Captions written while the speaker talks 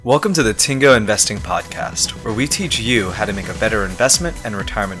Welcome to the Tingo Investing Podcast, where we teach you how to make a better investment and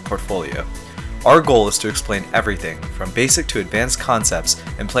retirement portfolio. Our goal is to explain everything from basic to advanced concepts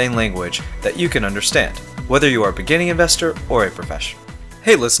in plain language that you can understand, whether you are a beginning investor or a professional.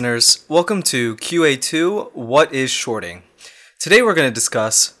 Hey listeners, welcome to QA2, What is Shorting? Today we're going to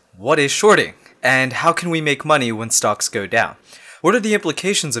discuss what is shorting and how can we make money when stocks go down. What are the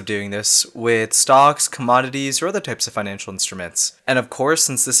implications of doing this with stocks, commodities, or other types of financial instruments? And of course,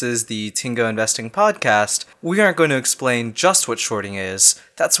 since this is the Tingo Investing Podcast, we aren't going to explain just what shorting is.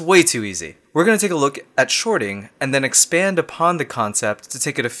 That's way too easy. We're going to take a look at shorting and then expand upon the concept to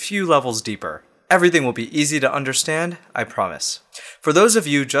take it a few levels deeper. Everything will be easy to understand, I promise. For those of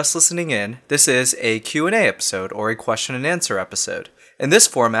you just listening in, this is a Q&A episode or a question and answer episode. In this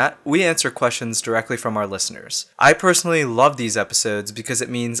format, we answer questions directly from our listeners. I personally love these episodes because it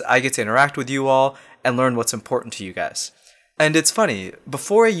means I get to interact with you all and learn what's important to you guys. And it's funny,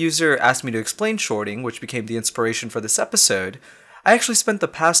 before a user asked me to explain shorting, which became the inspiration for this episode, I actually spent the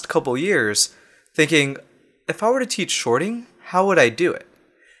past couple years thinking, if I were to teach shorting, how would I do it?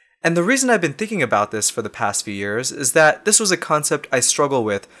 And the reason I've been thinking about this for the past few years is that this was a concept I struggled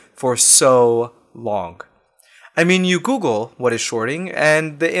with for so long. I mean, you Google what is shorting,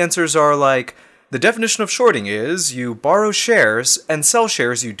 and the answers are like, the definition of shorting is you borrow shares and sell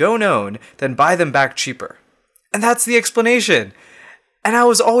shares you don't own, then buy them back cheaper. And that's the explanation. And I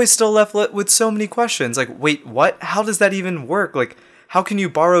was always still left with so many questions, like, wait, what? How does that even work? Like, how can you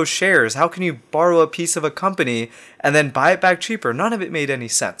borrow shares? How can you borrow a piece of a company and then buy it back cheaper? None of it made any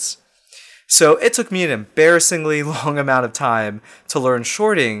sense. So it took me an embarrassingly long amount of time to learn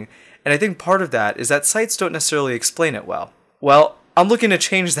shorting. And I think part of that is that sites don't necessarily explain it well. Well, I'm looking to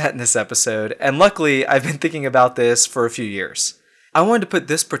change that in this episode, and luckily I've been thinking about this for a few years. I wanted to put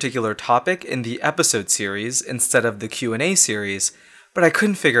this particular topic in the episode series instead of the Q&A series, but I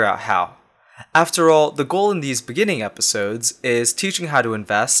couldn't figure out how. After all, the goal in these beginning episodes is teaching how to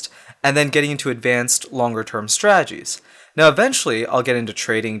invest and then getting into advanced longer-term strategies. Now eventually I'll get into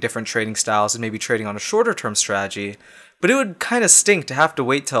trading, different trading styles, and maybe trading on a shorter-term strategy, but it would kind of stink to have to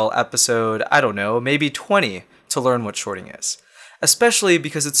wait till episode, maybe 20 to learn what shorting is. Especially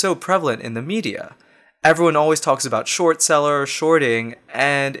because it's so prevalent in the media. Everyone always talks about short seller, shorting,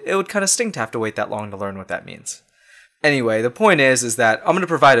 and it would kind of stink to have to wait that long to learn what that means. Anyway, the point is that I'm going to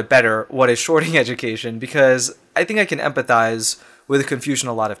provide a better what is shorting education because I think I can empathize with the confusion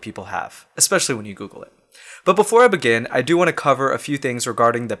a lot of people have, especially when you Google it. But before I begin, I do want to cover a few things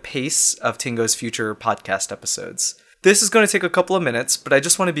regarding the pace of Tingo's future podcast episodes. This is going to take a couple of minutes, but I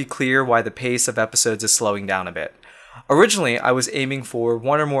just want to be clear why the pace of episodes is slowing down a bit. Originally, I was aiming for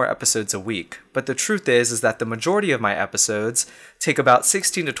 1 or more episodes a week, but the truth is that the majority of my episodes take about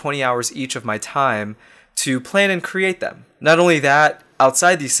 16 to 20 hours each of my time to plan and create them. Not only that,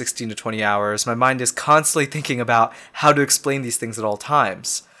 outside these 16 to 20 hours, my mind is constantly thinking about how to explain these things at all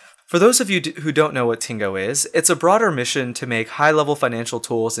times. For those of you who don't know what Tingo is, it's a broader mission to make high-level financial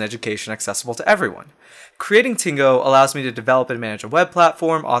tools and education accessible to everyone. Creating Tingo allows me to develop and manage a web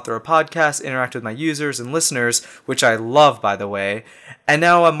platform, author a podcast, interact with my users and listeners, which I love, by the way, and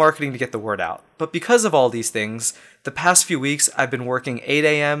now I'm marketing to get the word out. But because of all these things, the past few weeks I've been working 8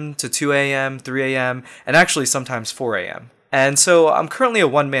 a.m. to 2 a.m., 3 a.m., and actually sometimes 4 a.m. And so I'm currently a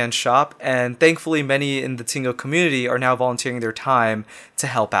one-man shop, and thankfully many in the Tingo community are now volunteering their time to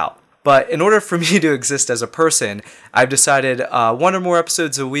help out. But in order for me to exist as a person, I've decided 1 or more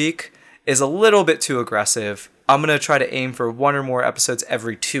episodes a week is a little bit too aggressive. I'm going to try to aim for 1 or more episodes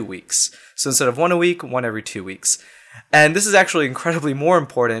every 2 weeks. So instead of 1 a week, 1 every 2 weeks. And this is actually incredibly more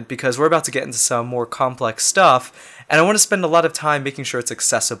important because we're about to get into some more complex stuff, and I want to spend a lot of time making sure it's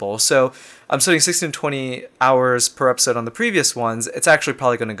accessible. So I'm studying 16 to 20 hours per episode on the previous ones. It's actually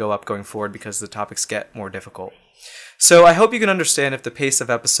probably going to go up going forward because the topics get more difficult. So I hope you can understand if the pace of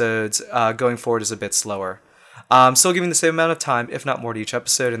episodes going forward is a bit slower. I'm still giving the same amount of time, if not more, to each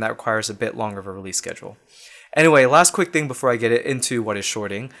episode, and that requires a bit longer of a release schedule. Anyway, last quick thing before I get into what is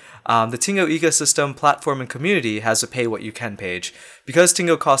shorting. The Tingo ecosystem, platform, and community has a pay what you can page. Because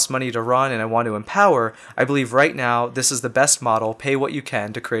Tingo costs money to run and I want to empower, I believe right now this is the best model, pay what you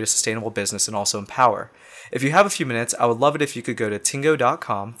can, to create a sustainable business and also empower. If you have a few minutes, I would love it if you could go to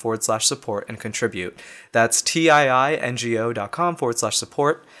tingo.com/support and contribute. That's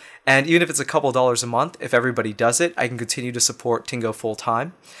TIINGO.com/support. And even if it's a couple dollars a month, if everybody does it, I can continue to support Tingo full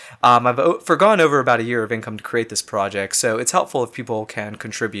time. I've forgone over about a year of income to create this project, so it's helpful if people can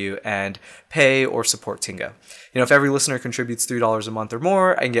contribute and pay or support Tingo. If every listener contributes $3 a month or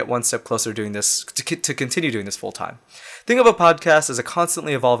more, I can get one step closer to doing this, to continue doing this full time. Think of a podcast as a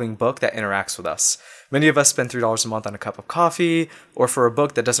constantly evolving book that interacts with us. Many of us spend $3 a month on a cup of coffee or for a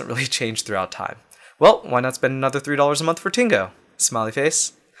book that doesn't really change throughout time. Well, why not spend another $3 a month for Tingo? Smiley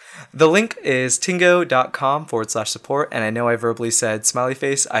face. The link is tingo.com/support, and I know I verbally said smiley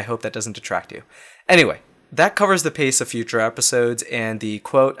face. I hope that doesn't detract you. Anyway, that covers the pace of future episodes and the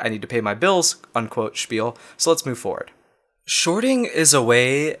quote, I need to pay my bills, unquote spiel, so let's move forward. Shorting is a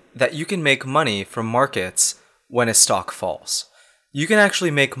way that you can make money from markets when a stock falls. You can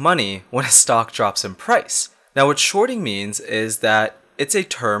actually make money when a stock drops in price. Now, what shorting means is that it's a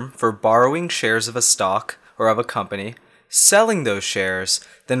term for borrowing shares of a stock or of a company, selling those shares,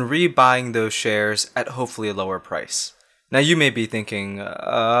 then rebuying those shares at hopefully a lower price. Now you may be thinking,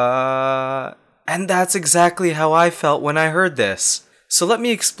 and that's exactly how I felt when I heard this. So let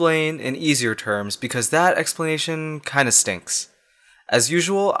me explain in easier terms because that explanation kind of stinks. As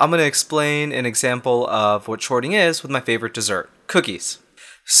usual, I'm going to explain an example of what shorting is with my favorite dessert, cookies.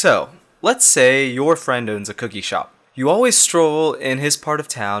 So, let's say your friend owns a cookie shop. You always stroll in his part of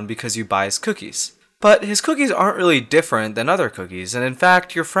town because you buy his cookies. But his cookies aren't really different than other cookies, and in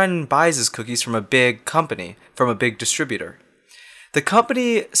fact, your friend buys his cookies from a big company, from a big distributor. The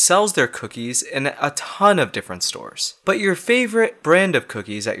company sells their cookies in a ton of different stores. But your favorite brand of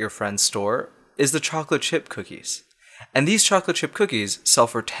cookies at your friend's store is the chocolate chip cookies. And these chocolate chip cookies sell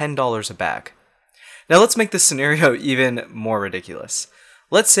for $10 a bag. Now let's make this scenario even more ridiculous.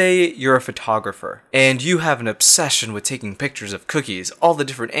 Let's say you're a photographer and you have an obsession with taking pictures of cookies, all the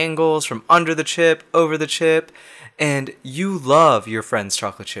different angles from under the chip, over the chip, and you love your friend's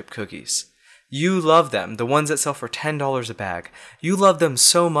chocolate chip cookies. You love them, the ones that sell for $10 a bag. You love them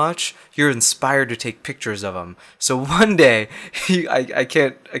so much, you're inspired to take pictures of them. So one day, I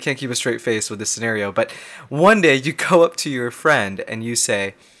can't keep a straight face with this scenario, but one day you go up to your friend and you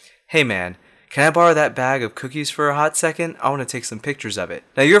say, "Hey man, can I borrow that bag of cookies for a hot second? I want to take some pictures of it."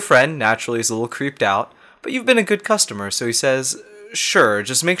 Now your friend naturally is a little creeped out, but you've been a good customer, so he says, "Sure,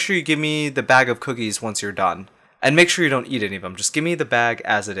 just make sure you give me the bag of cookies once you're done. And make sure you don't eat any of them, just give me the bag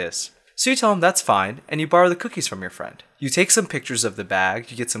as it is." So you tell him that's fine, and you borrow the cookies from your friend. You take some pictures of the bag,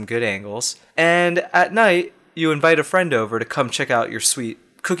 you get some good angles, and at night, you invite a friend over to come check out your sweet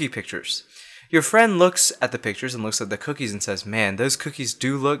cookie pictures. Your friend looks at the pictures and looks at the cookies and says, "Man, those cookies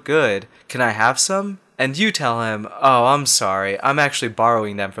do look good. Can I have some?" And you tell him, "Oh, I'm sorry. I'm actually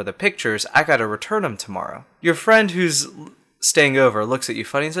borrowing them for the pictures. I gotta return them tomorrow." Your friend who's staying over looks at you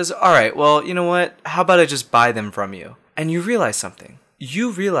funny and says, "All right, well, you know what? How about I just buy them from you?" And you realize something.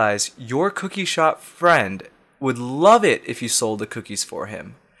 You realize your cookie shop friend would love it if you sold the cookies for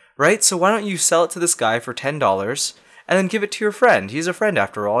him, right? So why don't you sell it to this guy for $10 and then give it to your friend? He's a friend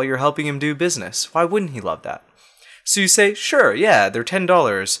after all. You're helping him do business. Why wouldn't he love that? So you say, "Sure, yeah, they're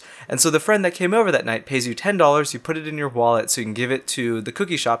 $10. And so the friend that came over that night pays you $10. You put it in your wallet so you can give it to the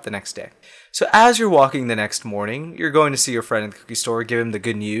cookie shop the next day. So as you're walking the next morning, you're going to see your friend in the cookie store, give him the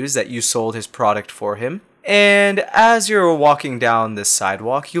good news that you sold his product for him. And as you're walking down this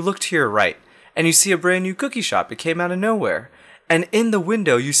sidewalk, you look to your right and you see a brand new cookie shop. It came out of nowhere. And in the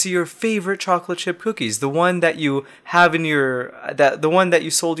window, you see your favorite chocolate chip cookies, the one that you have in the one that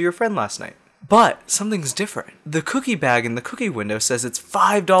you sold to your friend last night. But something's different. The cookie bag in the cookie window says it's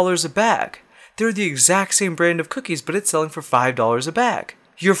 $5 a bag. They're the exact same brand of cookies, but it's selling for $5 a bag.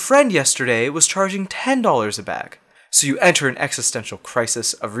 Your friend yesterday was charging $10 a bag. So you enter an existential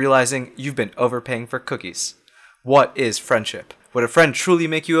crisis of realizing you've been overpaying for cookies. What is friendship? Would a friend truly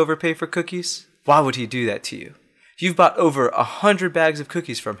make you overpay for cookies? Why would he do that to you? You've bought over 100 bags of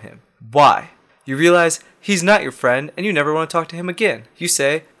cookies from him. Why? You realize he's not your friend and you never want to talk to him again. You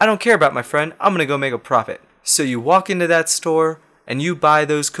say, "I don't care about my friend, I'm going to go make a profit." So you walk into that store and you buy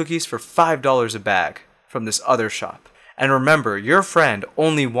those cookies for $5 a bag from this other shop. And remember, your friend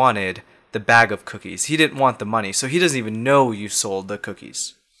only wanted the bag of cookies. He didn't want the money, so he doesn't even know you sold the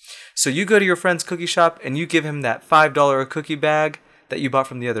cookies. So you go to your friend's cookie shop and you give him that $5 cookie bag that you bought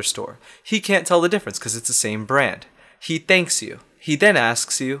from the other store. He can't tell the difference because it's the same brand. He thanks you. He then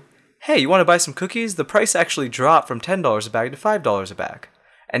asks you, "Hey, you want to buy some cookies? The price actually dropped from $10 a bag to $5 a bag."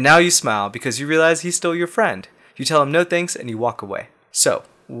 And now you smile because you realize he's still your friend. You tell him no thanks and you walk away. So,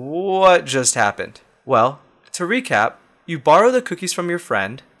 what just happened? Well, to recap, you borrow the cookies from your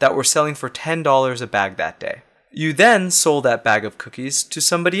friend that were selling for $10 a bag that day. You then sold that bag of cookies to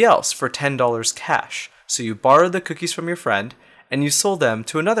somebody else for $10 cash. So you borrowed the cookies from your friend and you sold them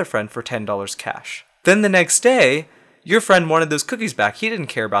to another friend for $10 cash. Then the next day, your friend wanted those cookies back. He didn't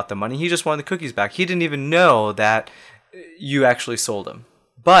care about the money. He just wanted the cookies back. He didn't even know that you actually sold them.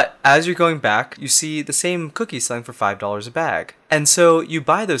 But as you're going back, you see the same cookies selling for $5 a bag. And so you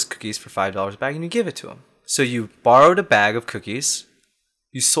buy those cookies for $5 a bag and you give it to him. So you borrowed a bag of cookies,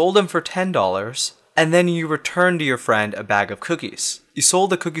 you sold them for $10, and then you returned to your friend a bag of cookies. You sold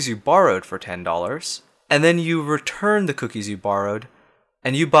the cookies you borrowed for $10, and then you returned the cookies you borrowed,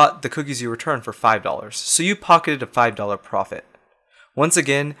 and you bought the cookies you returned for $5. So you pocketed a $5 profit. Once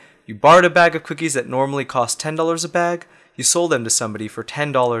again, you borrowed a bag of cookies that normally cost $10 a bag, you sold them to somebody for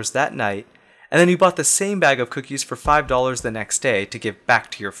 $10 that night, and then you bought the same bag of cookies for $5 the next day to give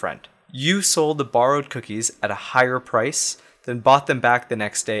back to your friend. You sold the borrowed cookies at a higher price, then bought them back the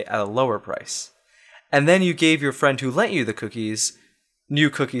next day at a lower price. And then you gave your friend who lent you the cookies new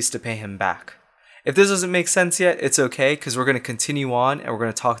cookies to pay him back. If this doesn't make sense yet, it's okay, because we're going to continue on and we're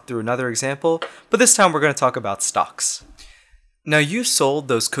going to talk through another example, but this time we're going to talk about stocks. Now, you sold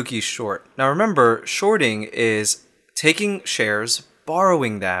those cookies short. Now remember, shorting is taking shares,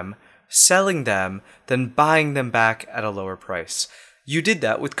 borrowing them, selling them, then buying them back at a lower price. You did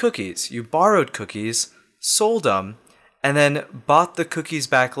that with cookies. You borrowed cookies, sold them, and then bought the cookies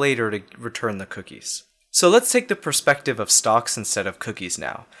back later to return the cookies. So let's take the perspective of stocks instead of cookies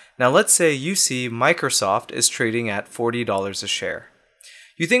now. Now let's say you see Microsoft is trading at $40 a share.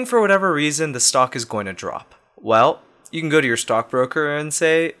 You think for whatever reason the stock is going to drop. Well, you can go to your stockbroker and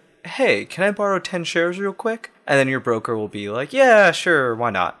say, hey, can I borrow 10 shares real quick? And then your broker will be like, yeah, sure,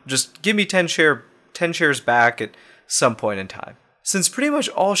 why not? Just give me 10 shares back at some point in time. Since pretty much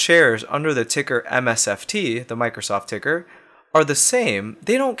all shares under the ticker MSFT, the Microsoft ticker, are the same,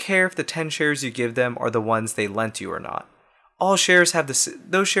 they don't care if the 10 shares you give them are the ones they lent you or not. All shares have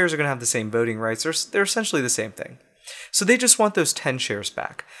those shares are going to have the same voting rights. They're essentially the same thing. So they just want those 10 shares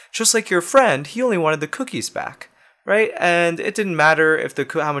back. Just like your friend, he only wanted the cookies back, right? And it didn't matter if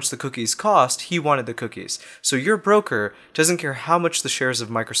how much the cookies cost, he wanted the cookies. So your broker doesn't care how much the shares of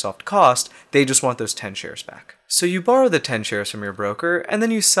Microsoft cost, they just want those 10 shares back. So you borrow the 10 shares from your broker, and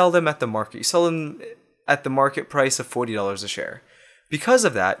then you sell them at the market. You sell them at the market price of $40 a share. Because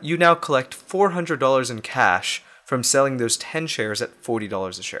of that, you now collect $400 in cash from selling those 10 shares at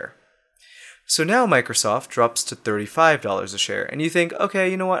 $40 a share. So now Microsoft drops to $35 a share, and you think,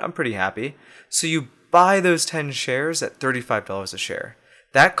 okay, you know what, I'm pretty happy. So you buy those 10 shares at $35 a share.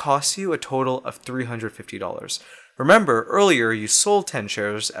 That costs you a total of $350. Remember, earlier you sold 10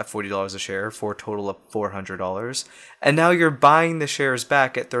 shares at $40 a share for a total of $400, and now you're buying the shares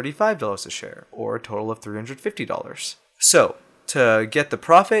back at $35 a share, or a total of $350. So, to get the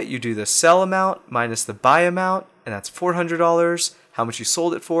profit, you do the sell amount minus the buy amount, and that's $400, how much you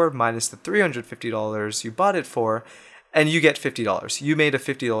sold it for, minus the $350 you bought it for, and you get $50. You made a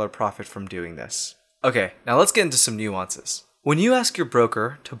 $50 profit from doing this. Okay, now let's get into some nuances. When you ask your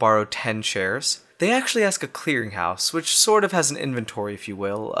broker to borrow 10 shares, they actually ask a clearinghouse, which sort of has an inventory, if you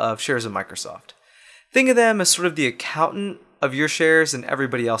will, of shares of Microsoft. Think of them as sort of the accountant of your shares and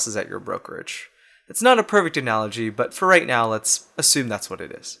everybody else's at your brokerage. It's not a perfect analogy, but for right now, let's assume that's what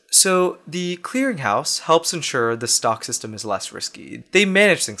it is. So the clearinghouse helps ensure the stock system is less risky. They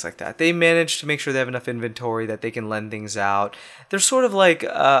manage things like that. They manage to make sure they have enough inventory that they can lend things out. They're sort of like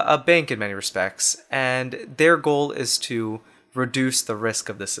a bank in many respects, and their goal is to reduce the risk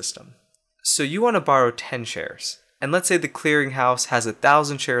of the system. So you want to borrow 10 shares, and let's say the clearinghouse has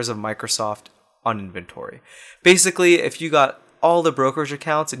 1,000 shares of Microsoft on inventory. Basically, if you got all the brokerage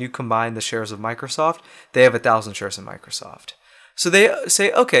accounts and you combine the shares of Microsoft, they have 1,000 shares of Microsoft. So they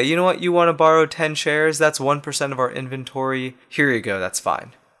say, okay, you know what, you want to borrow 10 shares, that's 1% of our inventory, here you go, that's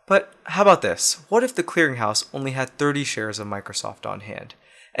fine. But how about this? What if the clearinghouse only had 30 shares of Microsoft on hand,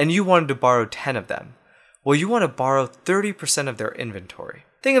 and you wanted to borrow 10 of them? Well, you want to borrow 30% of their inventory.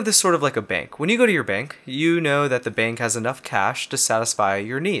 Think of this sort of like a bank. When you go to your bank, you know that the bank has enough cash to satisfy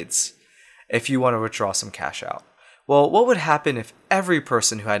your needs if you want to withdraw some cash out. Well, what would happen if every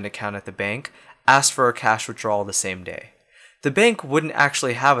person who had an account at the bank asked for a cash withdrawal the same day? The bank wouldn't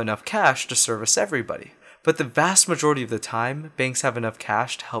actually have enough cash to service everybody, but the vast majority of the time, banks have enough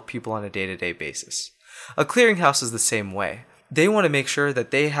cash to help people on a day-to-day basis. A clearinghouse is the same way. They want to make sure that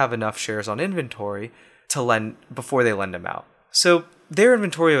they have enough shares on inventory to lend before they lend them out. So their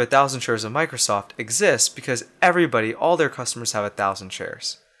inventory of 1,000 shares of Microsoft exists because everybody, all their customers have 1,000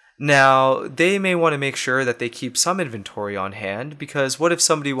 shares. Now, they may want to make sure that they keep some inventory on hand because what if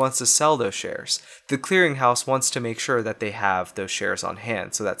somebody wants to sell those shares? The clearinghouse wants to make sure that they have those shares on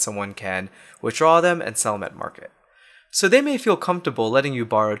hand so that someone can withdraw them and sell them at market. So they may feel comfortable letting you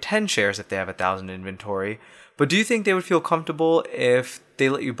borrow 10 shares if they have 1,000 inventory, but do you think they would feel comfortable if they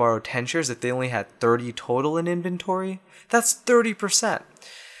let you borrow 10 shares if they only had 30 total in inventory? That's 30%.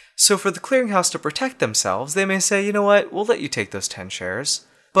 So for the clearinghouse to protect themselves, they may say, you know what, we'll let you take those 10 shares.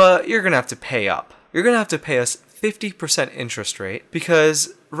 But you're going to have to pay up. You're going to have to pay us 50% interest rate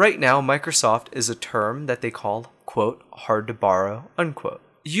because right now Microsoft is a term that they call, quote, hard to borrow, unquote.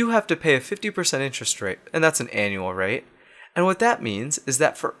 you have to pay a 50% interest rate, and that's an annual rate. And what that means is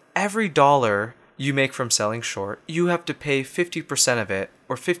that for every dollar you make from selling short, you have to pay 50% of it,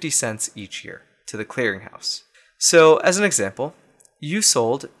 or 50 cents each year, to the clearinghouse. So, as an example, you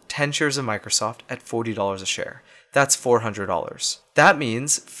sold 10 shares of Microsoft at $40 a share. That's $400. That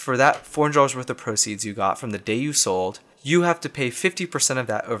means for that $400 worth of proceeds you got from the day you sold, you have to pay 50% of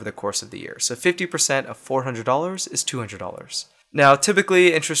that over the course of the year. So 50% of $400 is $200. Now,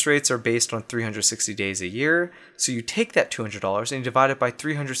 typically interest rates are based on 360 days a year. So you take that $200 and you divide it by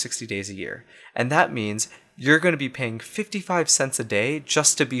 360 days a year. And that means you're going to be paying 55 cents a day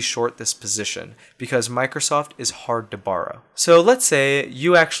just to be short this position because Microsoft is hard to borrow. So let's say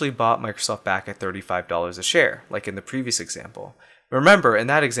you actually bought Microsoft back at $35 a share, like in the previous example. Remember, in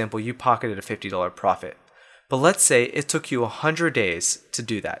that example, you pocketed a $50 profit. But let's say it took you 100 days to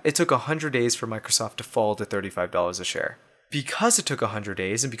do that. It took 100 days for Microsoft to fall to $35 a share. Because it took 100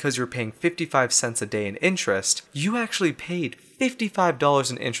 days and because you were paying 55 cents a day in interest, you actually paid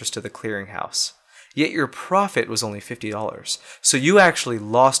 $55 in interest to the clearinghouse. Yet your profit was only $50. So you actually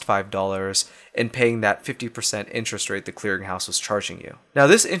lost $5 in paying that 50% interest rate the clearinghouse was charging you. Now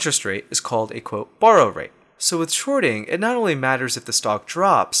this interest rate is called a quote borrow rate. So with shorting, it not only matters if the stock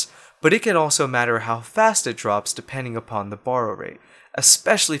drops, but it can also matter how fast it drops depending upon the borrow rate,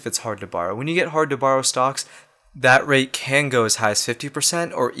 especially if it's hard to borrow. When you get hard to borrow stocks, that rate can go as high as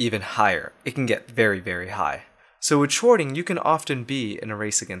 50% or even higher. It can get very, very high. So with shorting, you can often be in a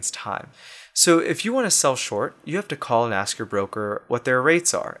race against time. So if you want to sell short, you have to call and ask your broker what their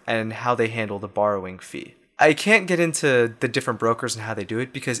rates are and how they handle the borrowing fee. I can't get into the different brokers and how they do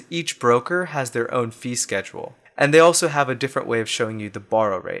it because each broker has their own fee schedule. And they also have a different way of showing you the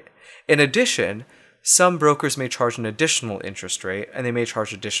borrow rate. In addition, some brokers may charge an additional interest rate and they may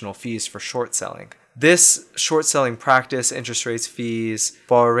charge additional fees for short selling. This short selling practice, interest rates, fees,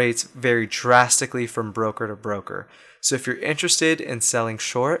 borrow rates vary drastically from broker to broker. So if you're interested in selling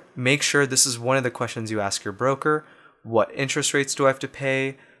short, make sure this is one of the questions you ask your broker. What interest rates do I have to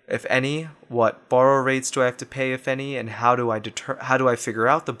pay, if any? What borrow rates do I have to pay, if any? And how do I figure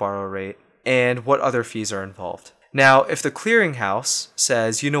out the borrow rate? And what other fees are involved? Now, if the clearinghouse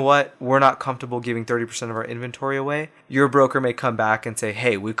says, you know what, we're not comfortable giving 30% of our inventory away, your broker may come back and say,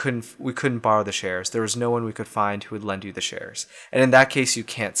 hey, we couldn't borrow the shares. There was no one we could find who would lend you the shares. And in that case, you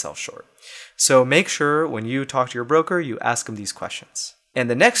can't sell short. So make sure when you talk to your broker, you ask them these questions. And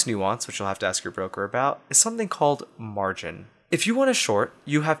the next nuance, which you'll have to ask your broker about, is something called margin. If you want to short,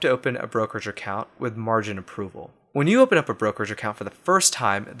 you have to open a brokerage account with margin approval. When you open up a brokerage account for the first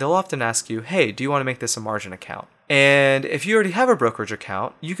time, they'll often ask you, hey, do you want to make this a margin account? And if you already have a brokerage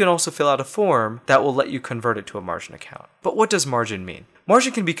account, you can also fill out a form that will let you convert it to a margin account. But what does margin mean?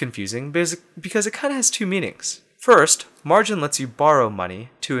 Margin can be confusing because it kind of has two meanings. First, margin lets you borrow money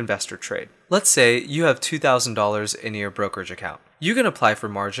to invest or trade. Let's say you have $2,000 in your brokerage account. You can apply for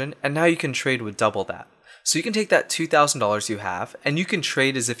margin, and now you can trade with double that. So you can take that $2,000 you have, and you can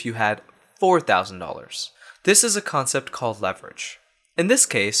trade as if you had $4,000. This is a concept called leverage. In this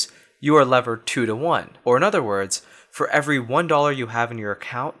case, you are levered 2 to 1, or in other words, for every $1 you have in your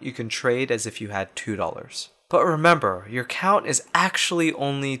account, you can trade as if you had $2. But remember, your account is actually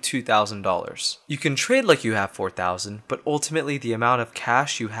only $2,000. You can trade like you have $4,000, but ultimately the amount of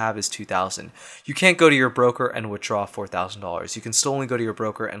cash you have is $2,000. You can't go to your broker and withdraw $4,000. You can still only go to your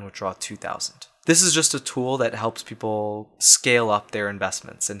broker and withdraw $2,000. This is just a tool that helps people scale up their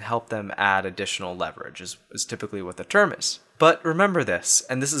investments and help them add additional leverage, is typically what the term is. But remember this,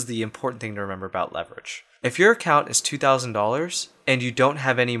 and this is the important thing to remember about leverage. If your account is $2,000 and you don't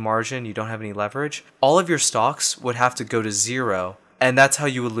have any margin, you don't have any leverage, all of your stocks would have to go to zero, and that's how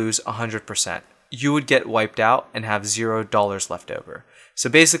you would lose 100%. You would get wiped out and have $0 left over.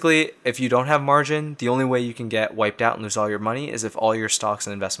 So basically, if you don't have margin, the only way you can get wiped out and lose all your money is if all your stocks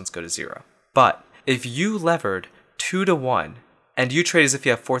and investments go to zero. But if you levered 2 to 1 and you trade as if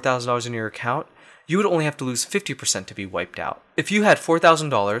you have $4,000 in your account, you would only have to lose 50% to be wiped out. If you had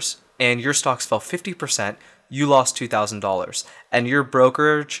 $4,000 and your stocks fell 50%, you lost $2,000, and your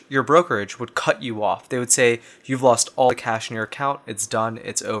brokerage would cut you off. They would say, you've lost all the cash in your account, it's done,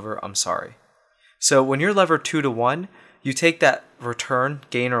 it's over, I'm sorry. So when you're levered 2 to 1, you take that return,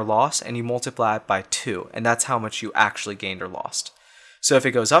 gain or loss, and you multiply it by 2, and that's how much you actually gained or lost. So if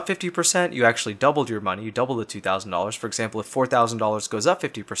it goes up 50%, you actually doubled your money. You doubled the $2,000. For example, if $4,000 goes up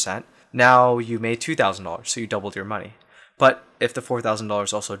 50%, now you made $2,000, so you doubled your money. But if the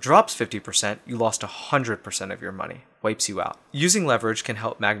 $4,000 also drops 50%, you lost 100% of your money. Wipes you out. Using leverage can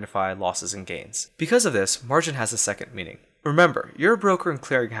help magnify losses and gains. Because of this, margin has a second meaning. Remember, your broker and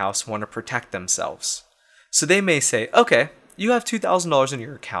clearinghouse want to protect themselves. So they may say, okay, you have $2,000 in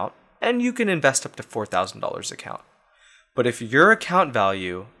your account and you can invest up to $4,000 account. But if your account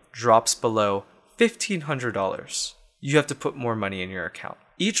value drops below $1,500, you have to put more money in your account.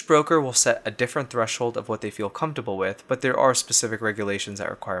 Each broker will set a different threshold of what they feel comfortable with, but there are specific regulations that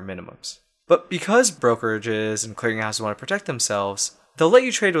require minimums. But because brokerages and clearinghouses want to protect themselves, they'll let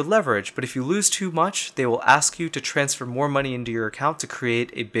you trade with leverage, but if you lose too much, they will ask you to transfer more money into your account to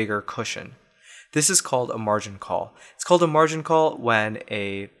create a bigger cushion. This is called a margin call. It's called a margin call when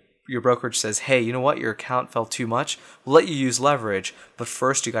your brokerage says, hey, you know what, your account fell too much, we'll let you use leverage, but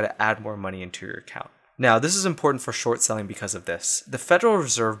first you got to add more money into your account. Now, this is important for short selling because of this. The Federal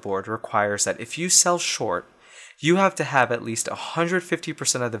Reserve Board requires that if you sell short, you have to have at least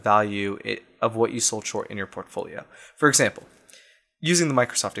 150% of the value of what you sold short in your portfolio. For example, using the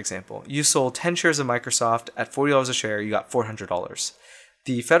Microsoft example, you sold 10 shares of Microsoft at $40 a share, you got $400.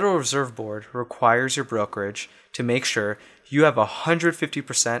 The Federal Reserve Board requires your brokerage to make sure you have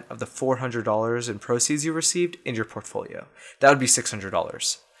 150% of the $400 in proceeds you received in your portfolio. That would be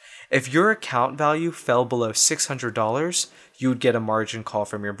 $600. If your account value fell below $600, you would get a margin call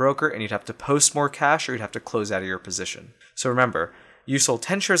from your broker and you'd have to post more cash or you'd have to close out of your position. So remember, you sold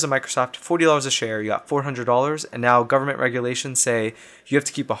 10 shares of Microsoft, $40 a share, you got $400, and now government regulations say you have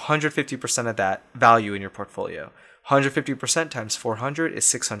to keep 150% of that value in your portfolio. 150% times 400 is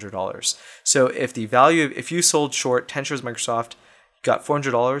 $600. So if you sold short 10 shares of Microsoft, got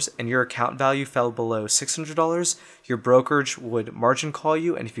 $400 and your account value fell below $600, your brokerage would margin call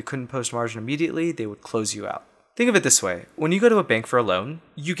you, and if you couldn't post margin immediately, they would close you out. Think of it this way. When you go to a bank for a loan,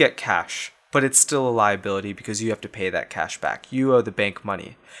 you get cash, but it's still a liability because you have to pay that cash back. You owe the bank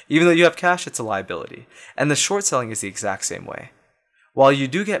money. Even though you have cash, it's a liability. And the short selling is the exact same way. While you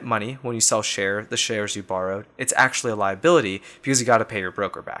do get money when you sell the shares you borrowed, it's actually a liability because you got to pay your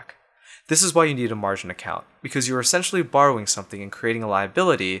broker back. This is why you need a margin account, because you're essentially borrowing something and creating a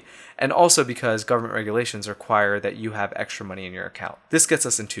liability, and also because government regulations require that you have extra money in your account. This gets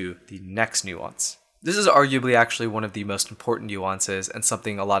us into the next nuance. This is arguably actually one of the most important nuances and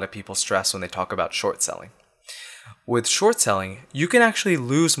something a lot of people stress when they talk about short selling. With short selling, you can actually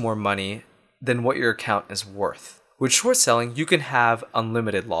lose more money than what your account is worth. With short selling, you can have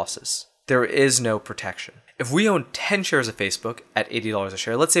unlimited losses. There is no protection. If we own 10 shares of Facebook at $80 a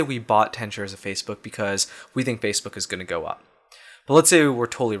share, let's say we bought 10 shares of Facebook because we think Facebook is going to go up. But let's say we're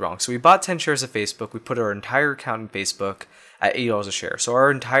totally wrong. So we bought 10 shares of Facebook, we put our entire account in Facebook at $80 a share. So our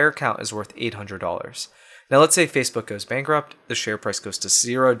entire account is worth $800. Now let's say Facebook goes bankrupt, the share price goes to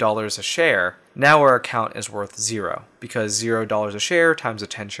 $0 a share. Now our account is worth $0 because $0 a share times the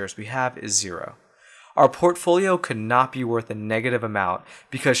 10 shares we have is 0. Our portfolio could not be worth a negative amount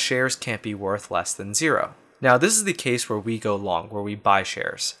because shares can't be worth less than 0. Now, this is the case where we go long, where we buy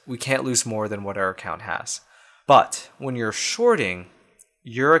shares. We can't lose more than what our account has. But when you're shorting,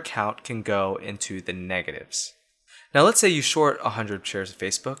 your account can go into the negatives. Now, let's say you short 100 shares of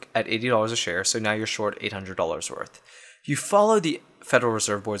Facebook at $80 a share, so now you're short $800 worth. You follow the Federal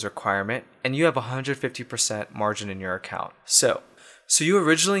Reserve Board's requirement, and you have 150% margin in your account. So you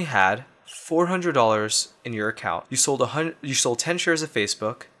originally had $400 in your account. You sold 10 shares of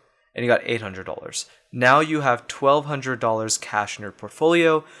Facebook, and you got $800. Now you have $1,200 cash in your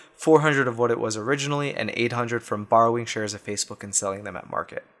portfolio, $400 of what it was originally, and $800 from borrowing shares of Facebook and selling them at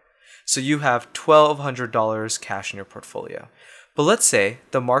market. So you have $1,200 cash in your portfolio. But let's say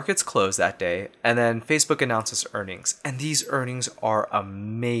the markets close that day, and then Facebook announces earnings, and these earnings are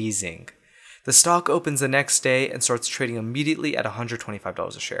amazing. The stock opens the next day and starts trading immediately at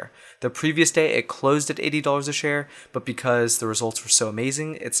 $125 a share. The previous day, it closed at $80 a share, but because the results were so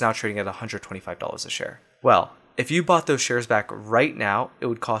amazing, it's now trading at $125 a share. Well, if you bought those shares back right now, it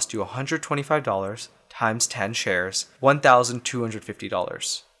would cost you $125 times 10 shares,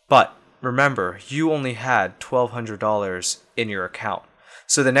 $1,250. But remember, you only had $1,200 in your account.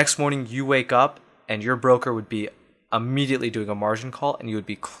 So the next morning you wake up and your broker would be immediately doing a margin call and you would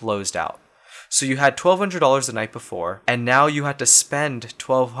be closed out. So you had $1,200 the night before, and now you had to spend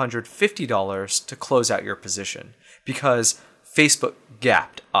 $1,250 to close out your position because Facebook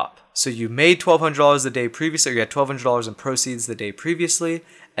gapped up. So you made $1,200 the day previously, or you had $1,200 in proceeds the day previously,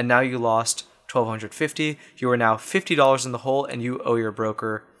 and now you lost $1,250. You are now $50 in the hole, and you owe your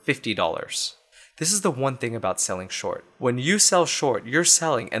broker $50. This is the one thing about selling short. When you sell short, you're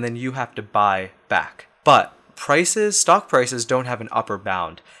selling, and then you have to buy back. But stock prices don't have an upper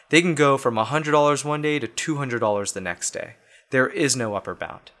bound. They can go from $100 one day to $200 the next day. There is no upper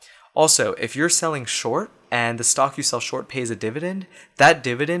bound. Also, if you're selling short and the stock you sell short pays a dividend, that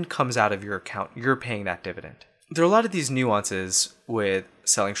dividend comes out of your account. You're paying that dividend. There are a lot of these nuances with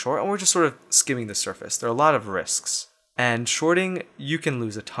selling short, and we're just sort of skimming the surface. There are a lot of risks. And shorting, you can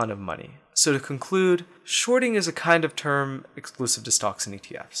lose a ton of money. So to conclude, shorting is a kind of term exclusive to stocks and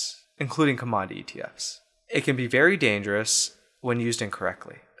ETFs, including commodity ETFs. It can be very dangerous when used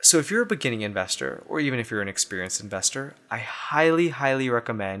incorrectly. So if you're a beginning investor, or even if you're an experienced investor, I highly, highly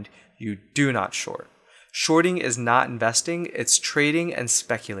recommend you do not short. Shorting is not investing, it's trading and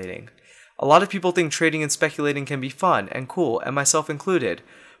speculating. A lot of people think trading and speculating can be fun and cool, and myself included.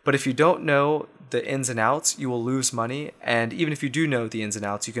 But if you don't know the ins and outs, you will lose money. And even if you do know the ins and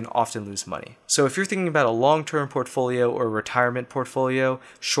outs, you can often lose money. So if you're thinking about a long-term portfolio or a retirement portfolio,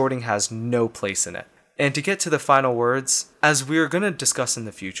 shorting has no place in it. And to get to the final words, as we're going to discuss in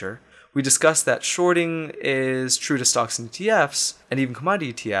the future, we discussed that shorting is true to stocks and ETFs and even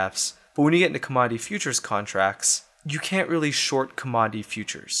commodity ETFs. But when you get into commodity futures contracts, you can't really short commodity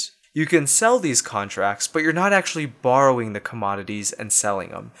futures. You can sell these contracts, but you're not actually borrowing the commodities and selling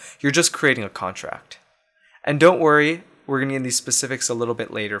them. You're just creating a contract. And don't worry, we're going to get into these specifics a little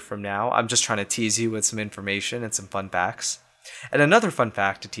bit later from now. I'm just trying to tease you with some information and some fun facts. And another fun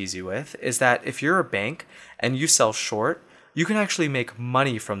fact to tease you with is that if you're a bank and you sell short, you can actually make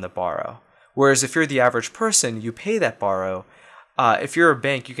money from the borrow. Whereas if you're the average person, you pay that borrow. If you're a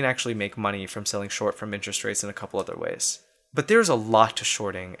bank, you can actually make money from selling short from interest rates in a couple other ways. But there's a lot to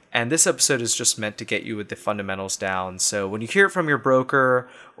shorting, and this episode is just meant to get you with the fundamentals down, so when you hear it from your broker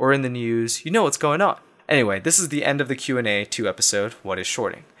or in the news, you know what's going on. Anyway, this is the end of the Q&A 2 episode, What is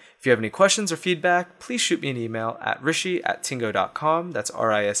Shorting? If you have any questions or feedback, please shoot me an email at rishi@tingo.com, that's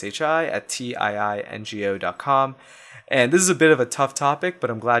rishi@tiingo.com. And this is a bit of a tough topic, but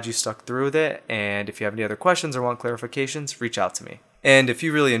I'm glad you stuck through with it, and if you have any other questions or want clarifications, reach out to me. And if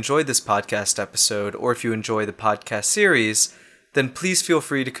you really enjoyed this podcast episode, or if you enjoy the podcast series, then please feel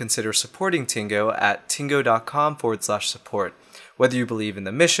free to consider supporting Tingo at tingo.com/support. Whether you believe in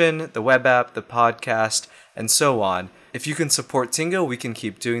the mission, the web app, the podcast, and so on, if you can support Tingo, we can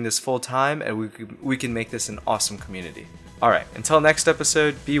keep doing this full time and we can make this an awesome community. All right, until next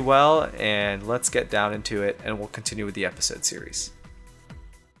episode, be well, and let's get down into it, and we'll continue with the episode series.